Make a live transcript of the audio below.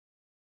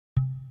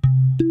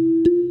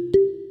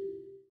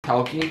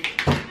Talky.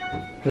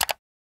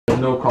 There's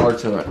no color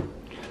to it.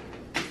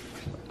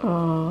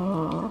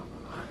 Oh,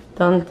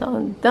 dun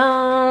dun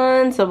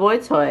dun. So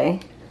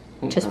Boytoy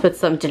just put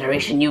some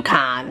Generation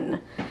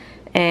Yukon.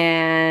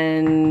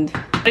 And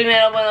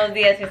primero buenos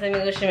días, que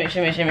amigos, shimmy,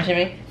 shimmy, shimmy,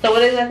 shimmy. So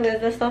what exactly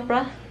is this stuff,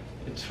 bruh?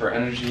 It's for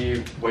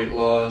energy, weight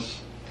loss.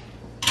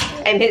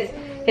 And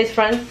his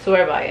friends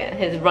swear by it.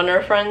 His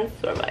runner friends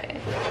swear by it.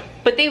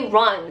 But they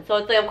run, so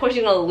it's like of course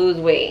you're gonna lose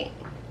weight.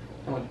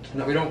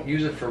 No, we don't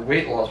use it for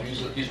weight loss. We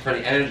use it for the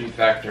energy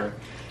factor,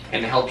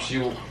 and it helps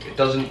you. It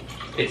doesn't.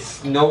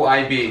 It's no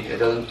IB. It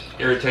doesn't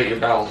irritate your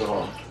bowels at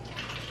all.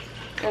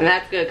 And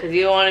that's good because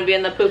you don't want to be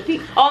in the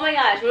poopy. Oh my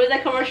gosh, what was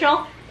that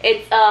commercial?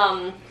 It's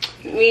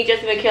me,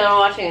 Jessica, and Kayla are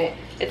watching it.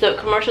 It's a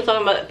commercial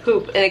talking about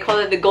poop, and they call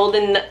it the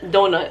golden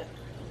donut.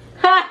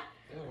 Ha!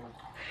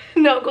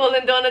 No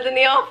golden donuts in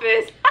the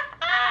office.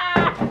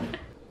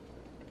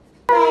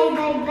 Bye,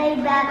 bye, bye,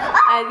 bye.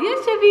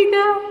 Adios,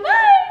 Chavita.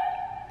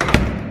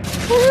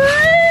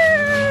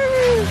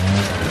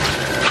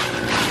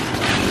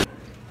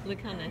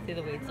 Look how nice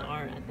the weights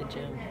are at the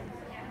gym.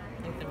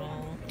 Like they're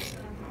all.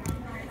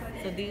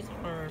 So these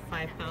are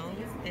 5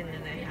 pounds, and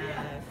then I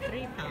have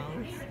 3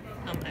 pounds.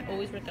 I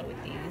always work out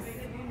with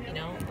these, you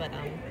know, but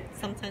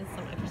sometimes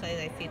some exercise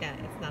I see that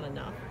it's not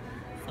enough.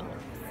 So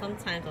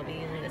sometimes I'll be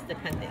using this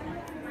depending.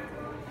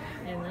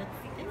 And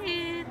that's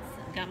it.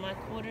 Got my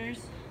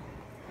quarters.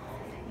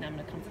 Now I'm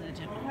gonna come to the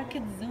gym. Oh, I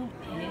could zoom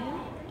in.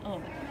 Oh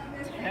my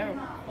god,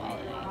 terrible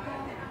quality.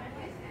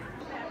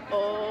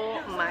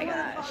 Oh my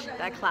gosh,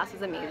 that class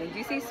is amazing. Do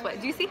you see sweat?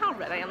 Do you see how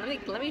red I am?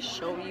 Let me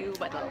show you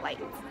by the light.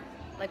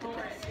 Look at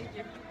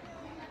this.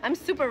 I'm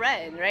super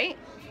red, right?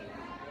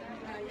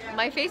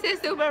 My face is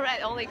super red.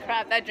 Holy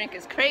crap, that drink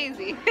is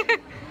crazy.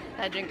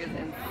 That drink is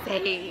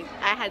insane.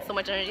 I had so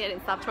much energy, I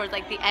didn't stop towards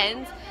like the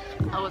end.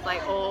 I was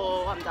like,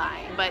 oh, I'm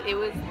dying. But it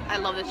was, I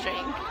love this drink.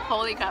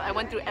 Holy crap, I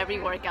went through every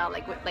workout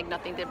like with like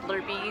nothing. Did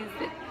burpees,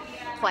 did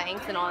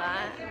planks and all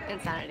that.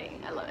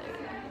 Insanity, I love it.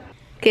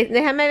 Okay,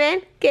 déjame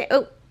ver. Okay,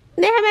 oh,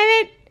 déjame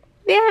ver.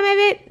 Déjame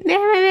ver.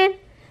 Déjame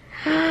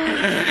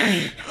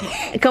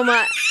ver. Como,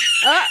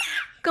 oh,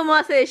 como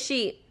hace el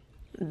sheep.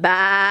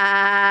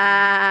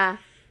 Ba.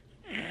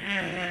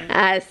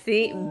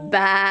 Así,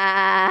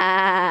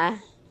 ba.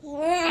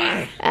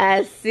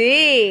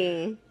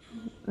 Así.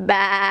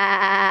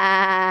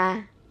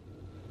 Ba.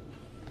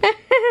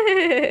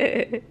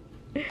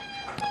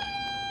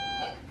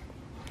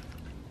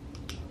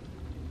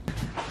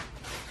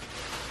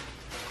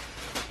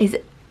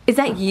 Is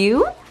that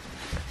you?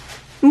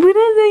 What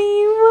is that,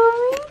 you,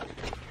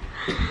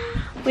 mommy?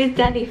 Where's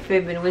Daddy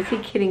fibbing? Was he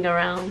kidding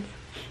around?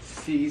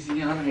 See,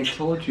 Ziana, I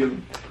told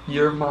you,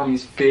 you're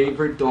mommy's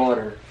favorite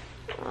daughter.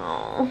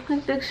 Oh,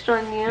 it's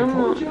extraña,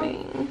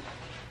 mommy.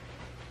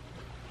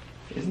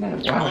 Isn't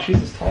that wow?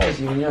 She's as tall as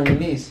you when you're on your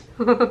knees.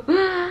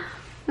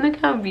 Look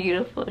how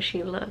beautiful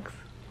she looks.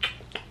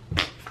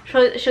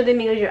 Show the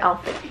amigos your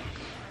outfit.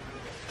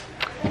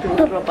 Do a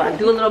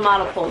little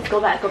model pose. Go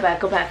back, go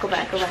back, go back, go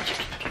back, go back.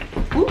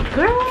 Ooh,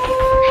 girl!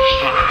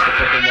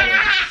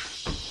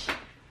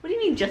 What do you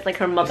mean just like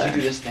her mother? You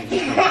do this thing.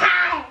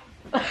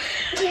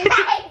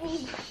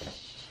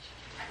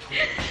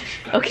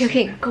 Okay,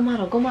 okay, go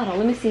model, go model.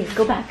 Let me see.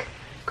 Go back.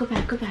 Go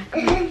back, go back,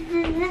 go back.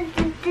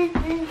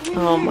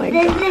 Oh my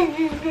god.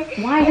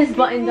 Why is this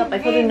buttoned up? I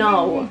told her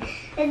no.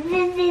 Did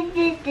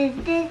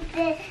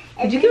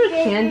you give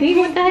her candy?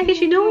 What the heck is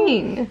she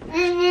doing?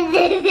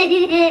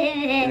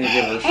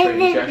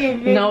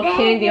 No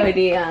candy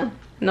idea.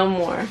 No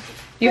more.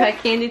 You had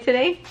candy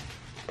today?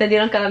 ¿Te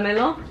dieron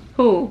caramelo?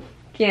 Who?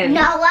 ¿Quién?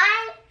 No one.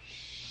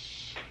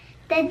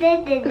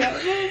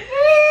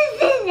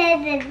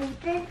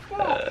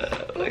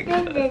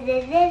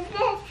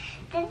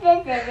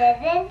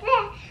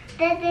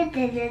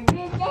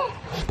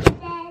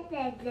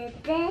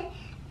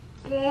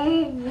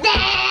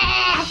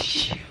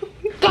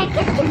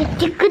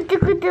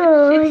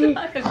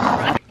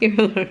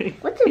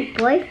 What's a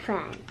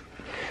boyfriend?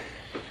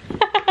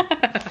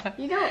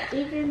 You don't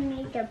even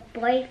need a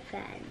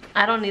boyfriend.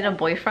 I don't need a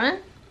boyfriend.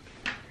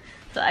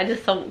 So I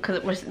just told,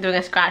 because we're doing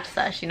a scratch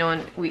sesh, you know,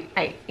 and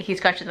he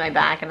scratches my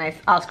back and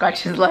I'll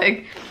scratch his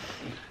leg.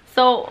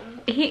 So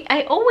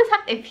I always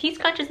have, if he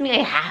scratches me,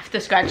 I have to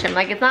scratch him.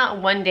 Like, it's not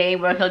one day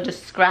where he'll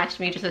just scratch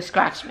me just to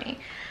scratch me.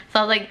 So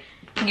I was like,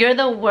 you're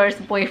the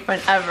worst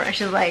boyfriend ever. And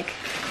she's like,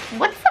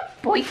 what's a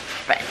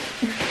boyfriend?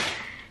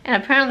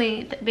 And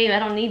apparently, babe, I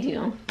don't need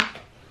you.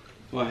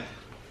 What?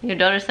 Your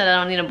daughter said I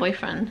don't need a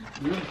boyfriend.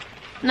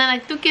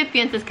 Nana, ¿tú qué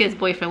piensas que es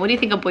boyfriend? What do you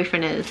think a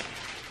boyfriend is?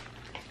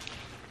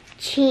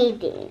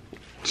 Cheating.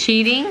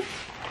 Cheating?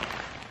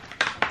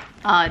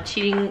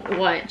 Cheating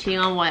what? Cheating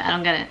on what? I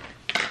don't get it.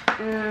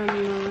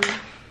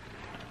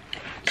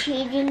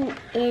 Cheating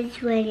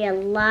is when you're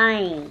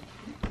lying.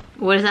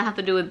 What does that have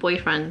to do with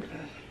boyfriend?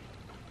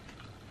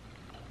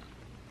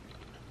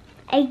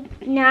 I'm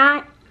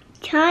not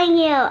telling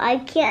you. I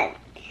can't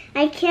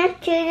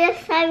do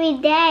this every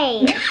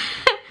day.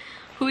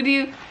 Who do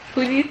you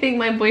think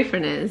my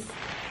boyfriend is?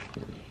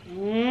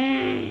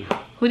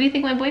 Who do you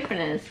think my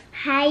boyfriend is?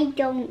 I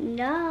don't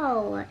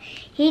know.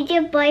 He's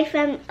your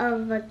boyfriend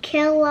of a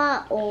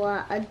killer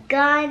or a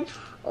gun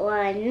or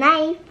a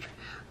knife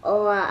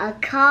or a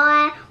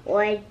car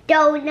or a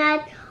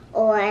donut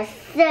or a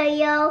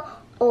cereal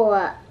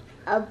or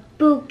a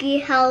spooky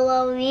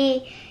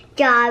Halloween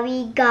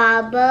Jolly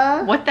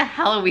Gobber. What the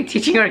hell are we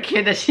teaching our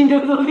kid that she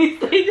knows all these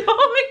things?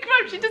 Holy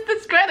crap, she just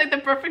described like the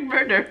perfect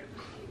murder.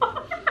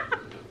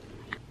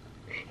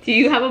 Do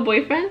you have a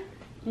boyfriend?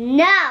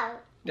 No.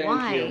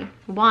 Why?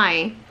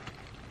 Why?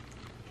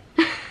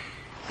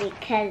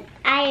 Because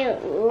I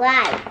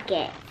like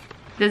it.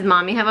 Does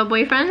mommy have a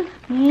boyfriend?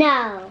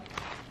 No.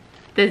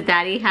 Does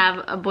daddy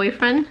have a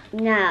boyfriend?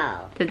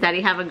 No. Does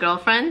daddy have a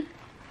girlfriend?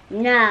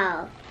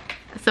 No.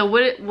 So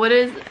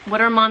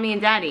what are mommy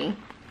and daddy?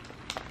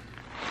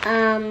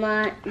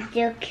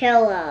 They're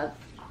killers.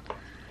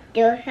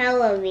 They're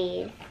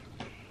Hillarys.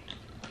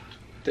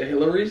 The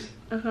Hillarys?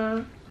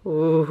 Uh-huh.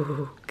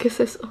 Ooh, ¿qué es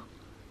eso?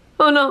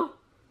 Oh no.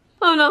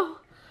 Oh no.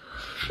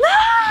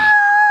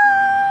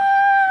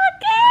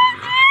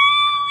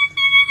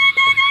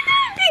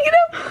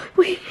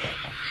 Wait,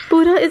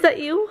 Buddha, is that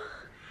you?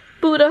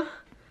 Buddha.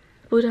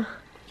 Buddha.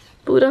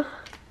 Buddha.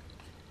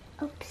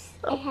 Oops,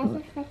 I have to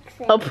fix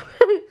it. Oh.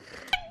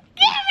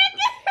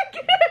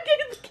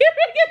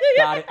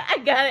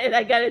 Got it.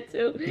 I got it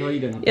too. No, you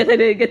didn't. Yes, I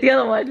did. Get the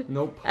other one.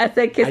 Nope. I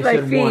said kiss my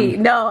said feet.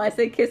 one. No, I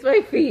said kiss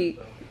my feet.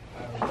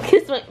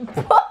 Kiss my.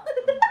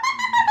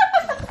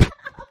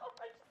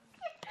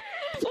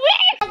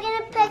 I'm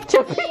gonna pick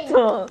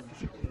Chapito.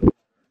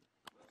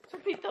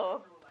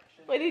 Chapito.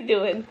 What are you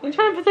doing? I'm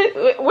trying to protect.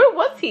 Where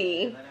was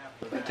he?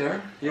 Right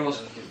there. You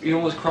almost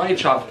karate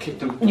chop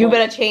kicked him. You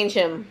better change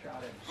him.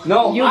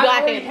 No, You I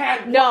got already him.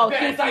 had No, one he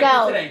bad diaper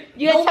smelled. today.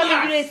 You gonna No tell me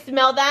mas. you didn't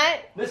smell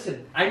that?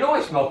 Listen, I know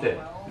I smelled it.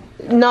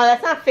 No,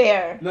 that's not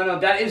fair. No,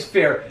 that is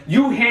fair.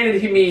 You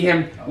handed me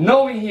him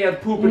knowing he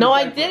had poop in No,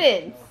 his I diaper.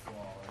 didn't.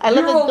 I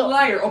You're left the a door.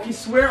 liar. Okay,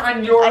 swear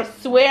on your... I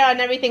swear on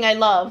everything I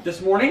love.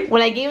 This morning?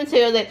 When I gave him to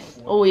you, I was like,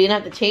 oh, you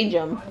didn't have to change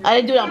him. I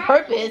didn't do it on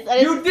purpose. I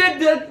didn't, You did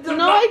that.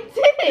 No, I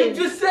didn't.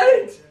 You just said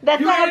it. That's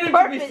you not on handed it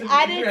to me, purpose. so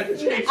I you had to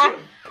didn't. change it.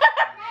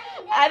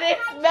 I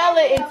didn't smell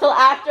it until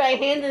after I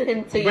handed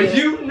him to you. But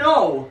you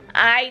know.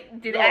 I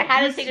did. I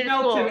had to take it to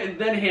smelled school. him and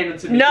then handed it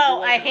to me.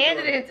 No, I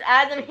handed it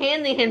as I'm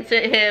handing him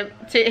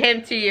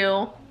to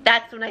you.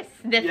 That's when I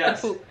sniffed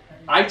Yes. the poop.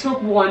 I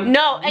took one.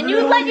 No, and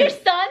you let your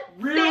son sit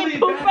really and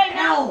poop bad. right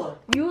now. Hell.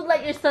 You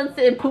let your son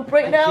sit and poop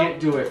right I now. can't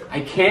do it. I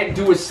can't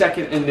do a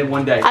second and then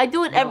one day. I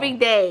do it every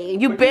day.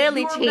 You Because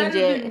barely you are change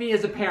better than it. me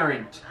as a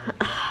parent.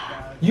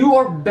 You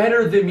are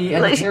better than me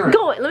as a parent.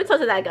 Go. Let me talk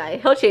to that guy.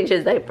 He'll change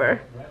his diaper.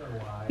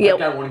 That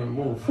guy won't even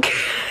move.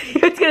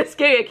 It's gonna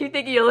scare you. I keep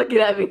thinking you're looking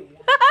at me.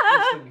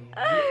 Listen,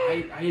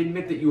 I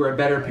admit that you are a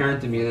better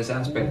parent than me in this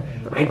aspect.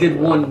 I did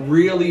one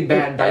really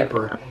bad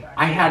diaper.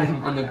 I had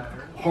him on the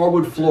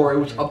hardwood floor. It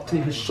was up to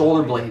his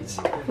shoulder blades.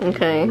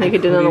 Okay, you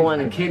can do another one.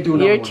 I can't do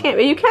another You're a one. champ.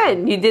 You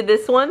can. You did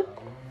this one.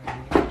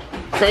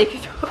 Now you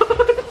can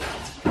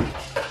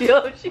do.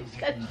 Yo, she's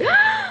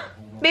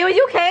Babe, are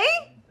you okay?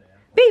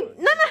 Babe,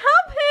 Nana,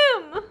 help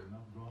him.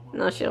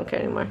 No, she don't care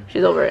anymore.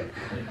 She's over it.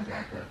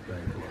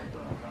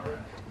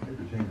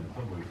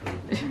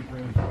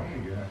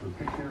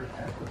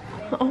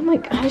 Oh my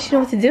God, how does she know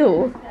what to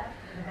do?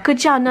 Good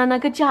job, Nana.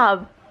 Good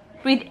job.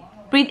 Breathe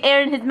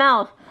air in his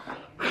mouth.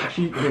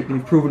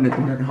 They've proven that the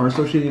American Heart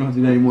Association, you don't have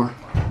to do that anymore.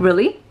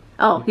 Really?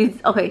 Oh, he's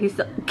okay. He's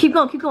keep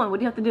going. Keep going. What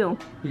do you have to do?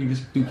 You can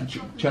just do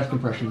chest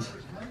compressions.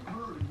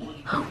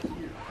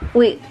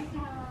 Wait,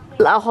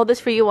 I'll hold this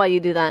for you while you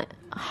do that.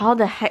 How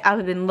the heck?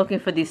 I've been looking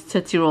for these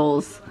Tootsie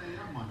Rolls.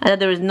 I thought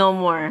there was no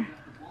more.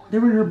 They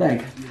were in her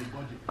bag.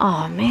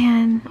 Oh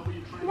man,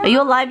 are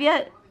you alive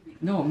yet?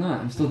 No, I'm not.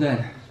 I'm still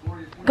dead.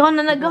 Go,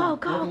 Nana, go,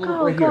 go,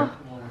 go, right go. Here.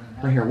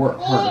 Right here. Work.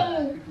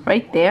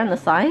 Right there on the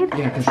side.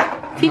 Yeah, because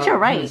Teach her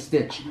right.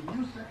 Stitch.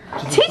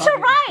 Teach her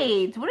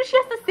right. What if she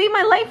has to save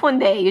my life one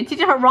day? You're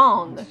teaching her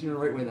wrong. Teach her the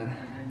right way then.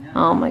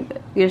 Oh my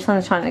God, your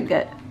son's trying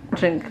to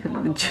drink the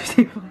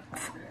juicy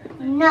fruits.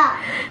 No.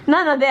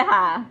 Nana,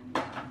 deja.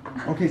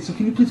 Okay, so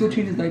can you please go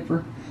change his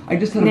diaper? I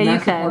just had a Yeah, you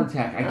massive can. heart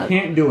attack. I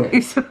can't do it.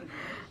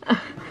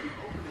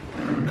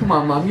 Come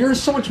on, Mom. You're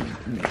so much...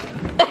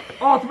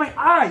 Oh, it's my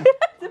eye!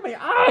 It's in my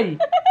eye!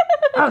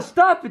 Oh,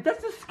 stop it.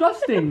 That's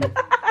disgusting.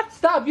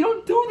 Stop. You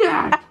don't do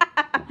that.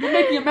 You're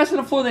making a mess on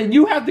the floor that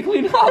you have to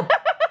clean up.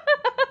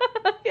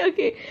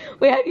 Okay.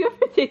 Wait, have you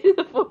ever tasted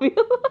the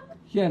formula?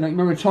 Yeah, and I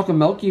remember chocolate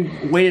milk. You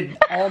waited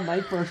all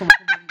night for someone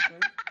to come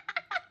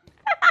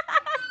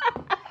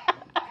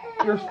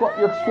in. You're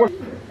squirt.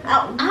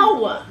 Ow,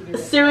 ow.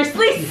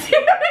 Seriously? Seriously?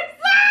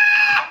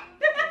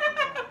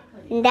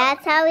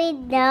 That's how we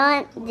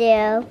don't do.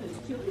 Why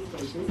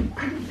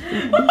are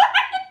you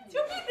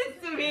doing this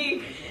to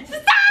me?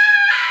 Stop!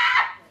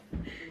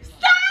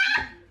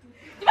 Stop!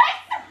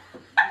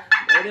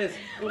 There it is.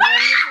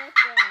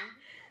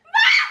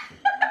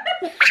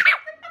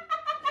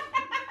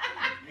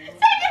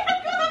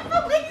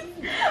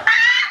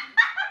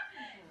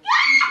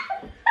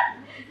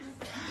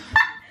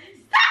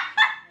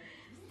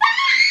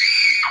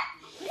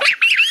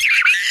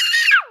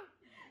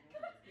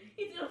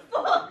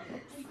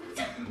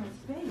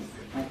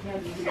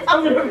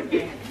 Ow!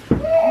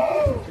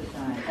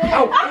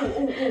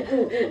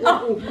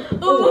 No.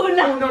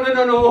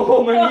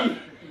 Oh, my knee.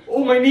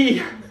 Oh, my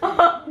knee.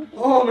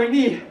 Oh, my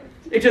knee.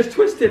 It just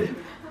twisted.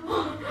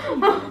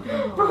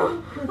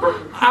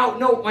 Ow,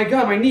 no, my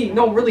God, my knee.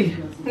 No, really.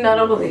 No, I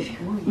don't believe you.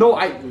 No,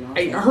 I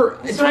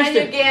hurt. It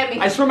twisted.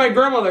 I swear my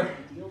grandmother.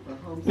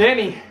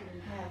 Nanny.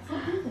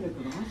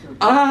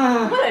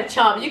 Ah. What a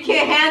chump. You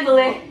can't handle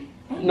it.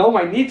 No,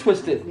 my knee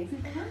twisted.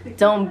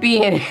 Don't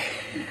be in it.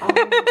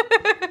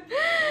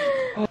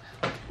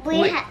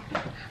 We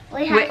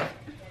have.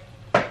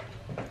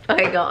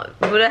 Okay, go.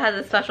 Buddha has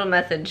a special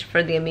message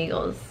for the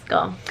amigos.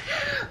 Go.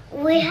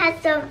 We have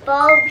to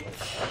vote.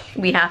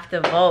 We have to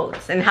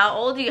vote. And how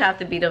old do you have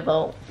to be to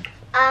vote?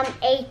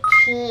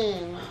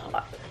 18.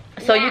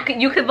 So you can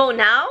vote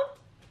now?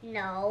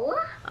 No.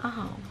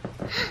 Oh.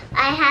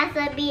 I have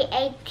to be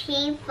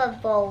 18 for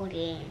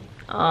voting.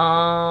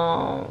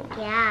 Oh.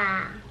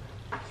 Yeah.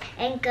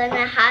 And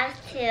Gunnar has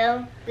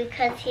to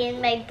because he's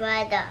my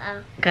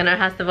brother. Gunnar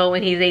has to vote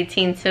when he's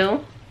 18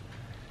 too?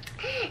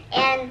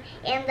 And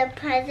the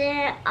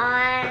president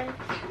on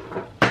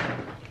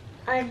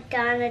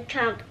Donald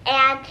Trump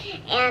and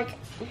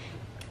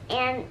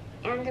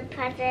the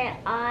president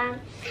on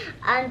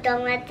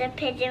Don't Let the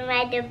Pigeon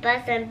Ride the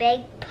Bus and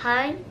Big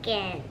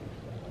Pumpkin.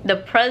 The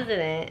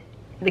president,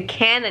 the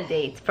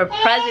candidates for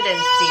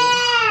presidency.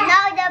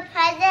 No, the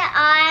president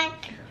on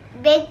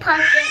Big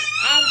Pumpkin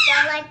and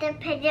Don't Let the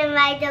Pigeon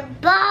Ride the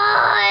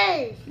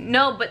Bus.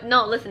 No,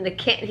 listen,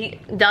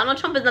 Donald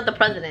Trump is not the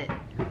president.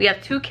 We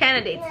have two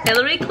candidates,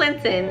 Hillary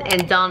Clinton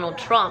and Donald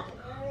Trump,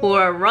 who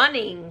are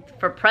running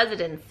for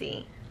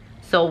presidency.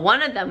 So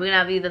one of them, we're gonna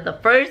have either the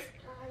first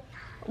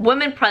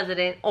woman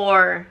president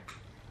or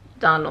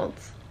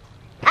Donald's.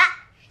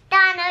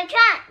 Donald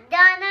Trump,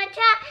 Donald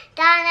Trump,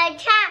 Donald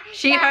Trump.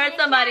 She heard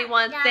somebody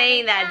once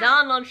saying that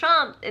Donald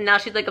Trump, and now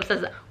she's like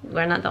obsessed.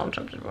 We're not Donald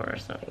Trump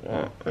supporters, so.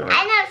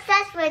 I'm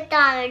obsessed with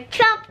Donald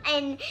Trump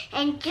and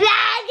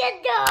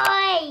Dragon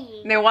Toy.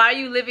 Then why are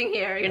you living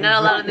here? You're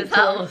not allowed in this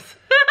house.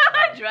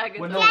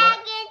 Dragon Toy.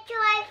 Dragon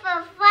Toy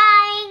for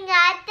flying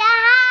at the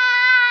high.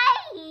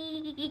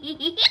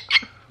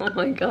 Oh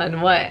my God,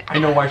 what? I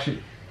know why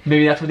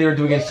maybe that's what they were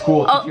doing in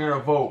school, teaching her to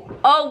vote.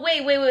 Oh,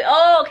 wait.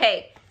 Oh,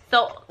 okay.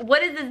 So,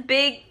 what is this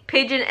big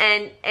pigeon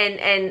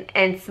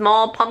and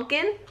small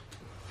pumpkin?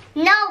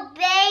 No,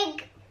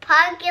 big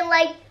pumpkin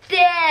like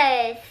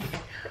this.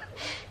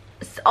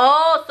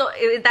 Oh, so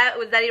was that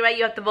right?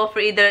 You have to vote for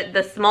either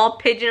the small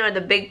pigeon or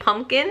the big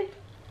pumpkin?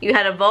 You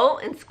had a vote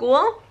in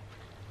school?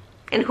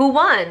 And who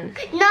won?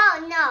 No.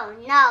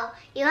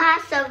 You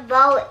have to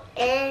vote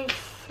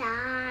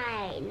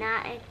inside,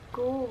 not in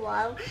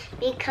school,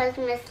 because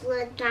Miss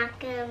Liz not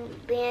gonna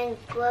be in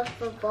school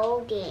for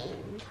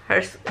voting.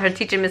 Her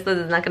teacher, Miss Liz,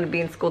 is not gonna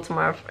be in school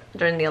tomorrow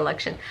during the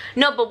election.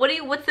 No, but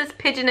what's this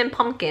pigeon and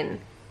pumpkin?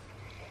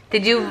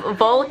 Did you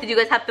vote? Did you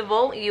guys have to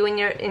vote? You and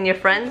your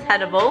friends had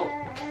to vote?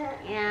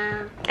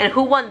 Yeah. And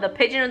who won, the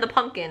pigeon or the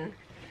pumpkin?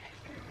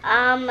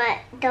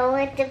 Don't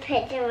Let the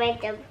Pigeon Ride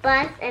the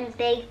Bus and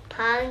Big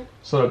Pumpkin.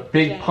 So the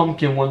big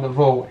pumpkin won the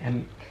vote,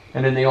 and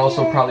then they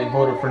also probably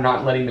voted for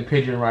not letting the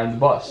pigeon ride the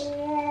bus.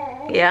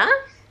 Yeah?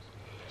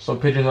 So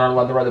pigeons aren't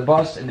allowed to ride the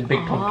bus, and the big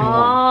pumpkin won.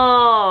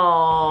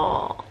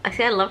 Oh. I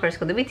see, I love her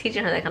school. They be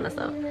teaching her that kind of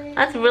stuff.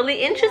 That's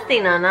really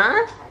interesting,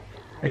 Nana.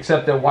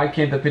 Except that why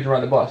can't the pigeon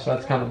ride the bus?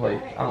 That's kind of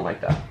like, I don't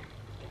like that.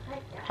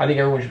 I think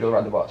everyone should be able to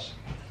ride the bus.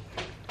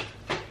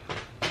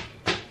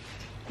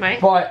 Right?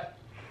 But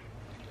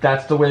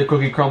that's the way the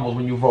cookie crumbles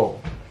when you vote.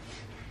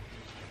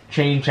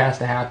 Change has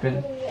to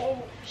happen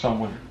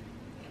somewhere.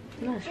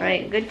 That's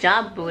right. Good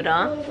job,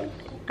 Buddha.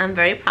 I'm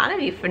very proud of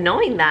you for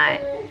knowing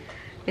that.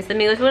 Miss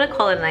Amigos, we're gonna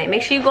call it a night.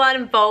 Make sure you go out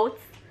and vote.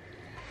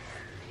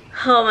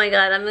 Oh my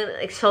God, I'm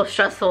like so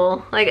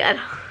stressful. Like I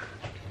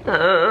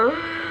don't,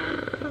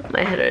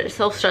 my head is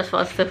so stressful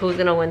as to who's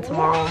gonna win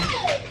tomorrow.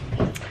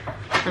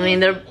 I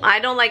mean, I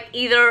don't like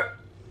either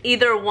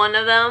one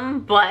of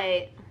them,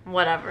 but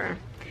whatever.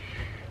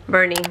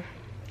 Bernie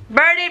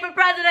for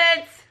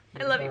president.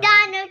 I love you.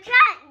 Donald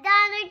Trump,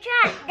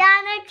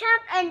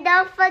 and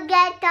don't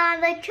forget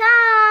Donald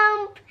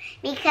Trump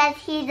because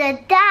he's a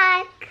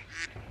duck.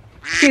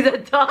 He's a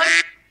duck?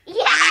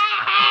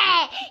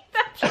 Yeah!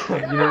 You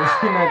never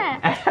seen that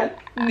ad?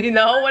 You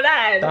know what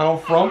ad?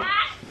 Donald Trump?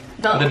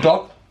 The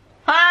duck?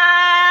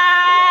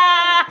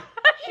 Ah!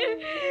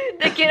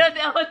 Te quiero te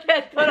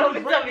todos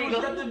mis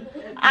amigos.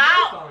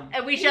 Ow!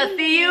 And we shall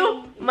see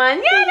you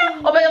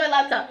mañana. Oh my God, my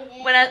laptop.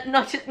 Buenas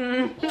noches.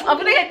 I'm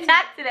gonna get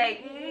tagged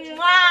today.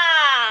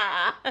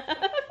 Mwah!